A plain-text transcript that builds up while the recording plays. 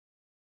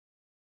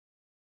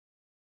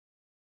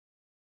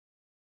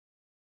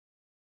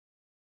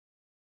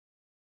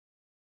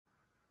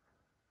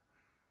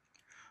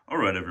All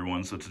right,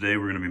 everyone. So today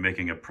we're going to be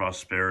making a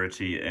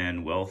prosperity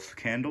and wealth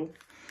candle.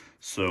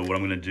 So what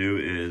I'm going to do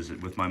is,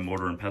 with my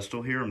mortar and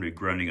pestle here, I'm going to be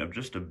grinding up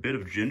just a bit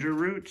of ginger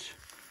root,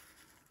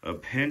 a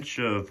pinch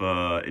of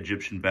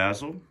Egyptian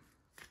basil,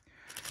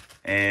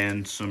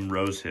 and some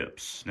rose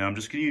hips. Now I'm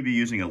just going to be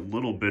using a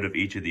little bit of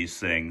each of these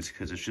things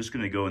because it's just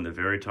going to go in the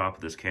very top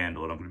of this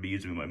candle, and I'm going to be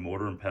using my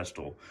mortar and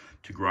pestle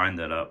to grind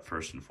that up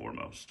first and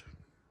foremost.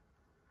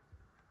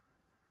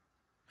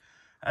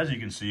 As you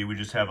can see, we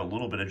just have a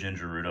little bit of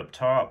ginger root up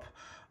top,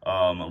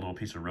 a little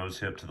piece of rose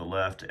hip to the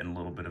left, and a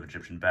little bit of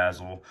Egyptian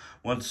basil.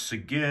 Once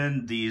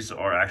again, these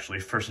are actually,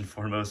 first and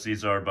foremost,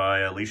 these are by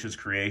Alicia's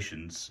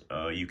Creations.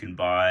 You can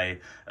buy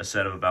a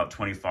set of about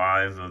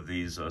 25 of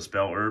these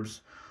spell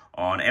herbs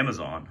on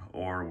Amazon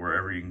or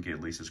wherever you can get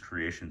Alicia's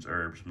Creations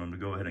herbs. I'm going to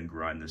go ahead and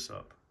grind this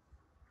up.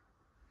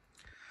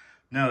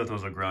 Now that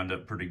those are ground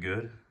up pretty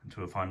good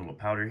into a fine little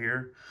powder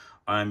here,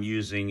 I'm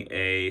using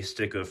a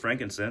stick of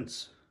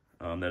frankincense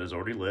that is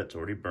already lit,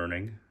 already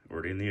burning,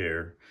 already in the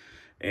air.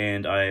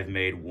 And I've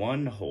made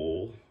one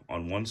hole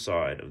on one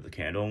side of the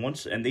candle.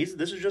 And this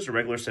is just a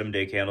regular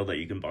 7-day candle that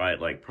you can buy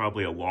at like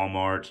probably a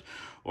Walmart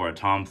or a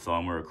Tom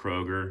Thumb or a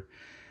Kroger.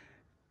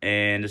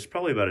 And it's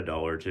probably about $1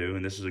 or $2.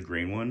 And this is a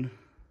green one.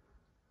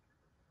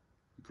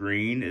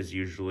 Green is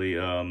usually,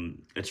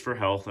 it's for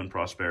health and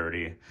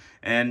prosperity.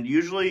 And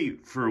usually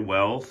for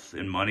wealth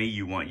and money,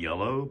 you want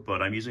yellow,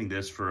 but I'm using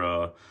this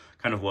for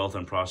kind of wealth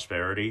and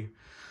prosperity.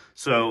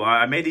 So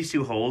I made these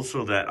two holes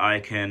so that I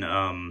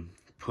can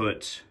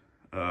put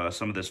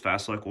some of this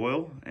fast luck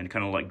oil and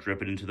kind of like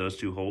drip it into those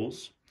two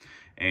holes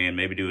and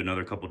maybe do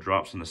another couple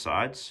drops on the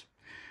sides.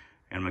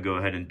 And I'm gonna go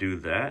ahead and do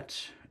that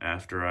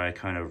after I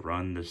kind of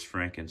run this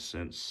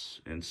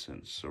frankincense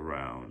incense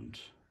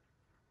around,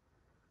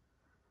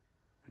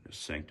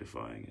 just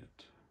sanctifying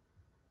it.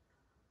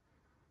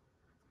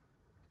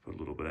 Put a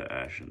little bit of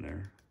ash in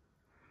there,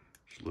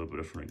 just a little bit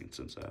of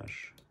frankincense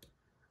ash.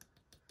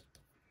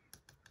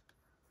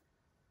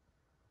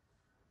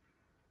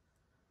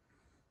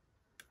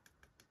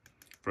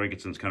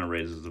 Frankincense kind of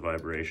raises the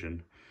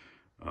vibration,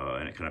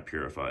 and it kind of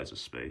purifies the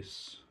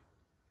space.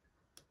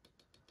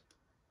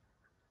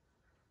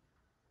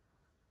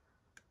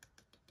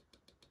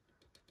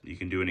 You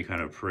can do any kind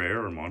of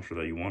prayer or mantra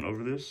that you want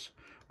over this.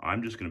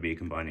 I'm just going to be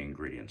combining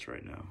ingredients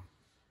right now.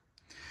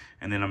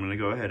 And then I'm going to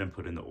go ahead and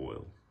put in the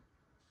oil.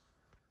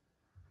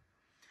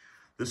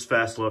 This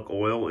Fast Luck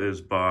oil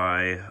is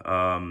by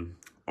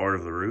Art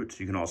of the Root.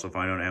 You can also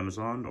find it on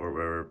Amazon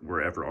or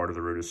wherever Art of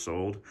the Root is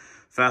sold.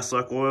 Fast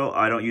Luck oil,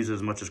 I don't use it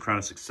as much as Crown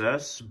of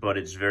Success, but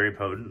it's very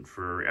potent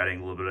for adding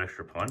a little bit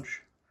extra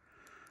punch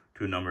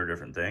to a number of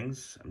different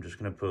things. I'm just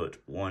going to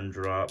put one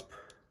drop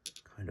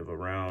kind of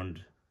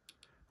around,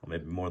 well,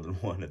 maybe more than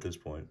one at this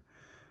point.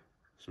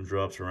 Some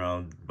drops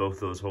around both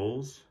those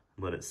holes,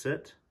 let it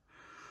sit.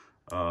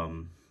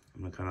 I'm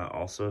going to kind of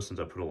also,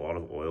 since I put a lot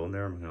of oil in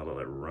there, I'm going to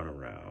let it run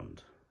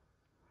around.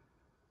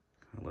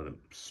 Kind of let it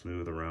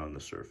smooth around the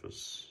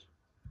surface.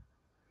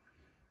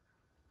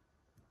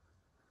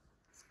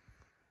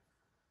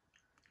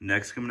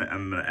 Next, I'm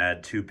gonna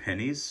add 2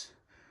 pennies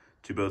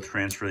to both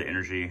transfer the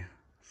energy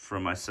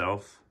from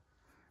myself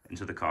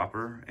into the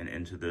copper and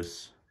into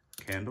this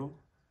candle,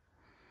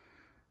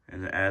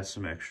 and to add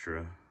some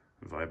extra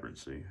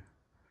vibrancy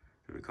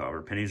to the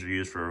copper. Pennies are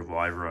used for a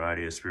wide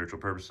variety of spiritual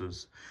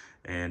purposes,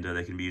 and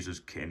they can be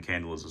used in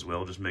candles as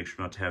well. Just make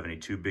sure not to have any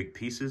too big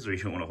pieces, or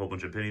you don't want a whole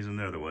bunch of pennies in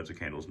there, otherwise the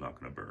candle's not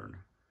going to burn.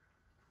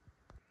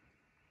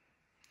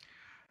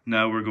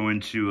 Now we're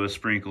going to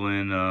sprinkle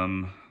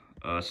in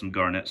some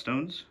garnet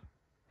stones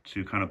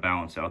to kind of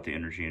balance out the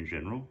energy in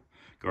general.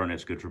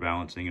 Garnet's good for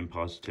balancing and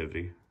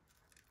positivity.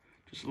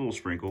 Just a little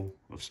sprinkle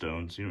of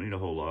stones. You don't need a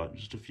whole lot,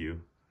 just a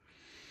few.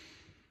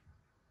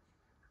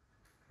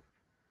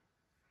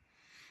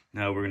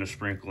 Now we're going to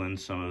sprinkle in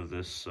some of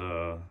this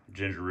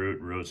ginger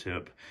root, rose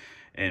hip,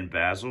 and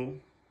basil.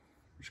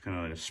 Just kind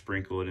of like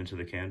sprinkle it into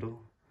the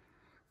candle.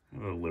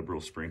 A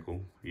liberal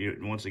sprinkle.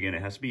 Once again,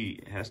 it has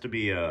to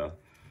be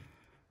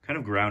kind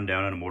of ground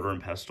down in a mortar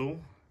and pestle,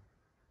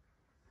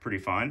 pretty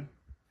fine.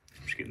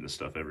 I'm just getting this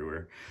stuff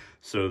everywhere,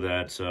 so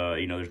that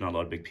you know, there's not a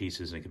lot of big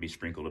pieces and it can be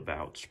sprinkled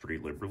about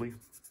pretty liberally,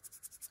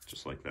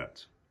 just like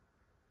that.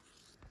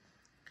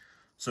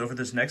 So for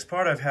this next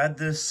part, I've had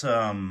this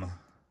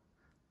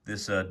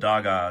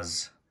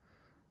Dagaz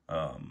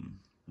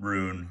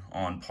rune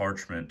on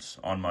parchment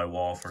on my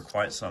wall for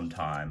quite some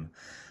time.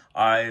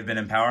 I've been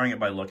empowering it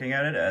by looking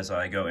at it as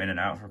I go in and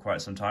out for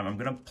quite some time. I'm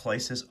going to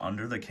place this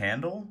under the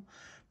candle,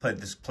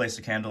 place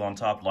the candle on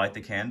top, light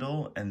the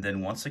candle, and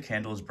then once the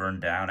candle is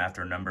burned down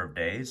after a number of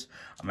days,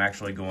 I'm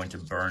actually going to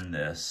burn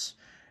this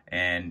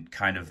and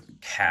kind of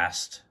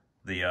cast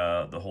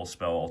the whole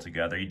spell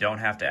altogether. You don't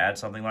have to add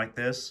something like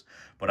this,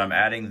 but I'm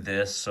adding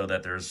this so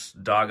that there's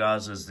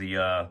Dagaz is the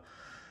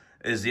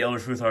Elder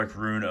Futhark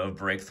rune of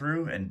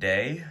breakthrough and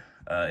day.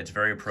 It's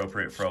very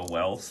appropriate for a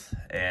wealth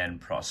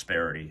and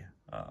prosperity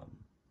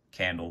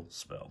candle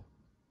spell.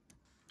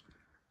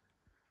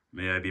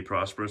 May I be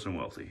prosperous and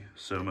wealthy.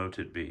 So mote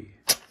it be.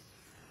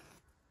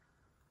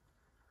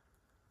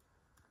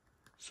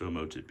 So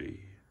mote it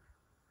be.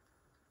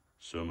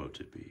 So mote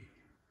it be.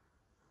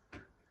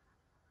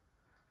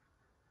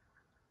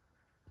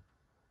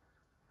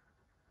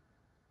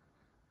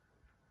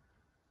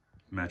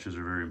 Matches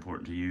are very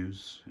important to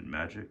use in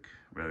magic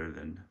rather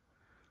than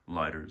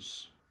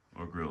lighters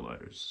or grill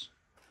lighters.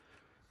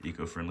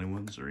 Eco-friendly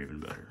ones are even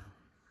better.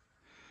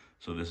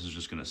 So this is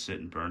just gonna sit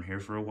and burn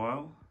here for a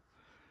while,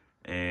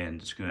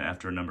 and it's gonna,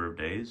 after a number of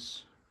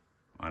days,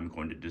 I'm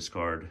going to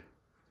discard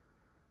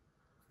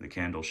the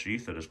candle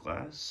sheath that is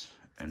glass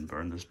and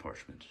burn this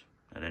parchment.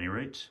 At any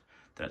rate,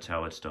 that's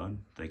how it's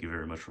done. Thank you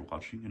very much for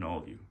watching, and all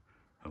of you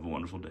have a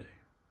wonderful day.